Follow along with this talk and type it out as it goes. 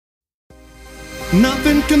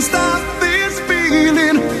Nothing can stop this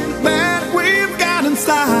feeling that we've got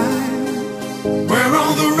inside. We're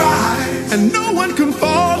on the rise, and no one can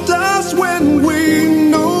fault us when we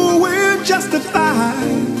know we're justified.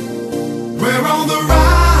 We're on the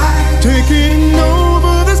rise, taking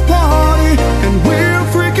over this party, and we're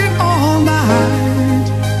freaking all night.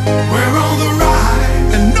 We're on the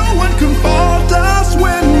rise, and no one can fault us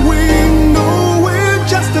when we know we're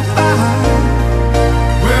justified.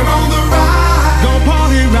 We're on the rise, go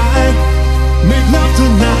party right, make love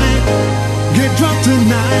tonight, get drunk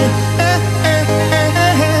tonight.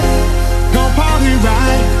 Go party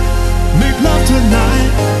right, make love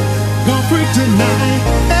tonight, go freak tonight.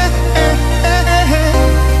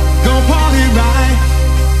 Go party right,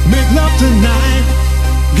 make love tonight,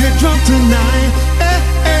 get drunk tonight.